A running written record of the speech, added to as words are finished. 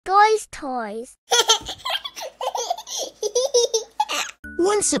Toys.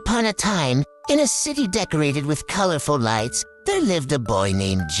 Once upon a time, in a city decorated with colorful lights, there lived a boy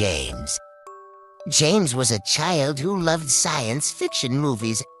named James. James was a child who loved science fiction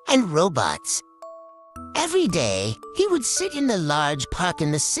movies and robots. Every day, he would sit in the large park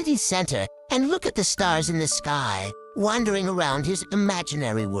in the city center and look at the stars in the sky, wandering around his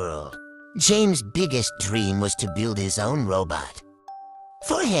imaginary world. James' biggest dream was to build his own robot.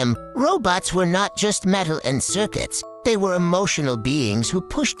 For him, robots were not just metal and circuits. They were emotional beings who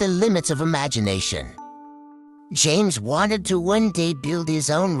pushed the limits of imagination. James wanted to one day build his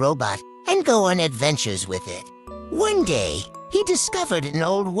own robot and go on adventures with it. One day, he discovered an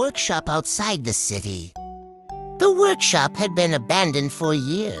old workshop outside the city. The workshop had been abandoned for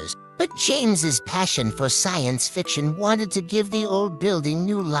years, but James's passion for science fiction wanted to give the old building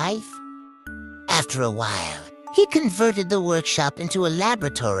new life. After a while, he converted the workshop into a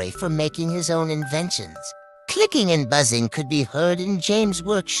laboratory for making his own inventions. Clicking and buzzing could be heard in James'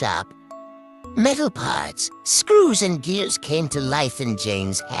 workshop. Metal parts, screws and gears came to life in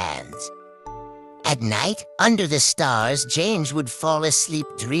James' hands. At night, under the stars, James would fall asleep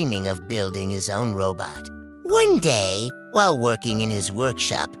dreaming of building his own robot. One day, while working in his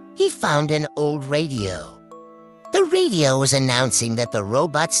workshop, he found an old radio. The radio was announcing that the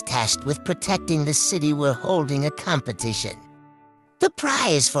robots tasked with protecting the city were holding a competition. The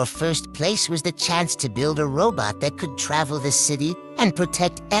prize for first place was the chance to build a robot that could travel the city and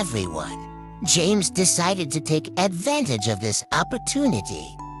protect everyone. James decided to take advantage of this opportunity.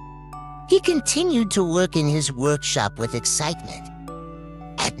 He continued to work in his workshop with excitement.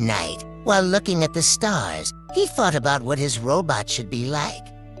 At night, while looking at the stars, he thought about what his robot should be like.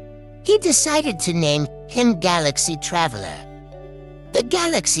 He decided to name him Galaxy Traveler. The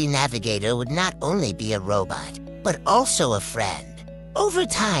Galaxy Navigator would not only be a robot, but also a friend. Over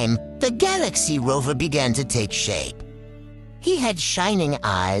time, the Galaxy Rover began to take shape. He had shining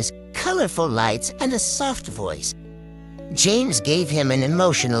eyes, colorful lights, and a soft voice. James gave him an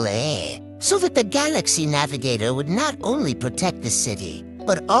emotional air, so that the Galaxy Navigator would not only protect the city,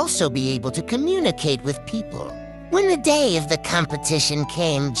 but also be able to communicate with people. When the day of the competition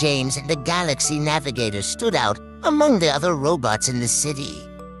came, James and the Galaxy Navigator stood out among the other robots in the city.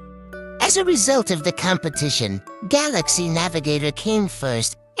 As a result of the competition, Galaxy Navigator came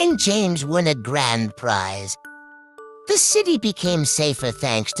first, and James won a grand prize. The city became safer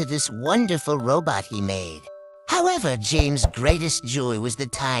thanks to this wonderful robot he made. However, James' greatest joy was the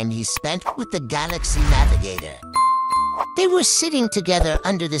time he spent with the Galaxy Navigator. They were sitting together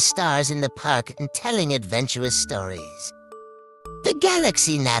under the stars in the park and telling adventurous stories. The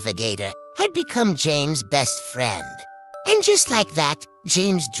Galaxy Navigator had become James' best friend. And just like that,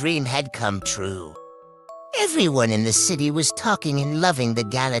 James' dream had come true. Everyone in the city was talking and loving the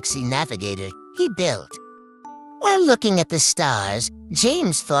Galaxy Navigator he built. While looking at the stars,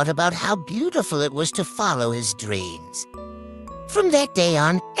 James thought about how beautiful it was to follow his dreams. From that day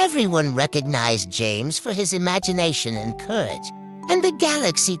on, everyone recognized James for his imagination and courage, and the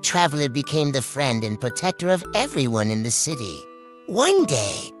Galaxy Traveler became the friend and protector of everyone in the city. One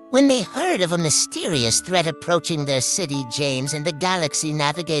day, when they heard of a mysterious threat approaching their city, James and the Galaxy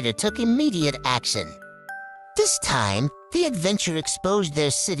Navigator took immediate action. This time, the adventure exposed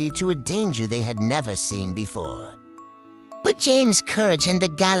their city to a danger they had never seen before. But James' courage and the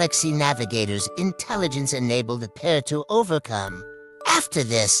Galaxy Navigator's intelligence enabled the pair to overcome. After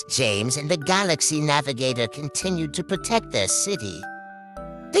this, James and the Galaxy Navigator continued to protect their city.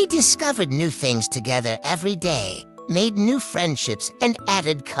 They discovered new things together every day, made new friendships, and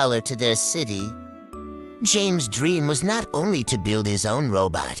added color to their city. James' dream was not only to build his own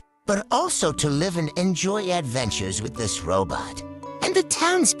robot, but also to live and enjoy adventures with this robot. And the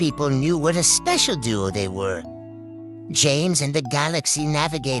townspeople knew what a special duo they were. James and the Galaxy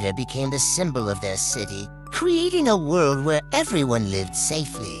Navigator became the symbol of their city, creating a world where everyone lived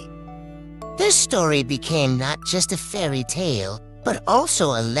safely. Their story became not just a fairy tale, but also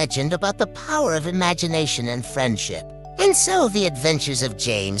a legend about the power of imagination and friendship. And so the adventures of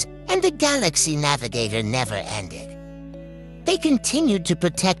James and the Galaxy Navigator never ended. They continued to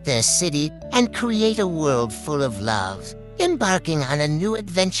protect their city and create a world full of love, embarking on a new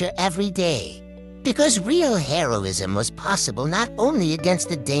adventure every day. Because real heroism was possible not only against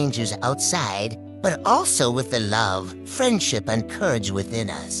the dangers outside, but also with the love, friendship, and courage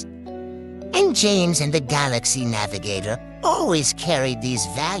within us. And James and the Galaxy Navigator always carried these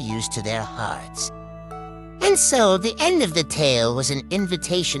values to their hearts. And so the end of the tale was an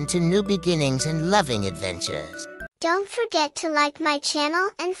invitation to new beginnings and loving adventures. Don't forget to like my channel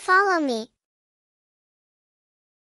and follow me.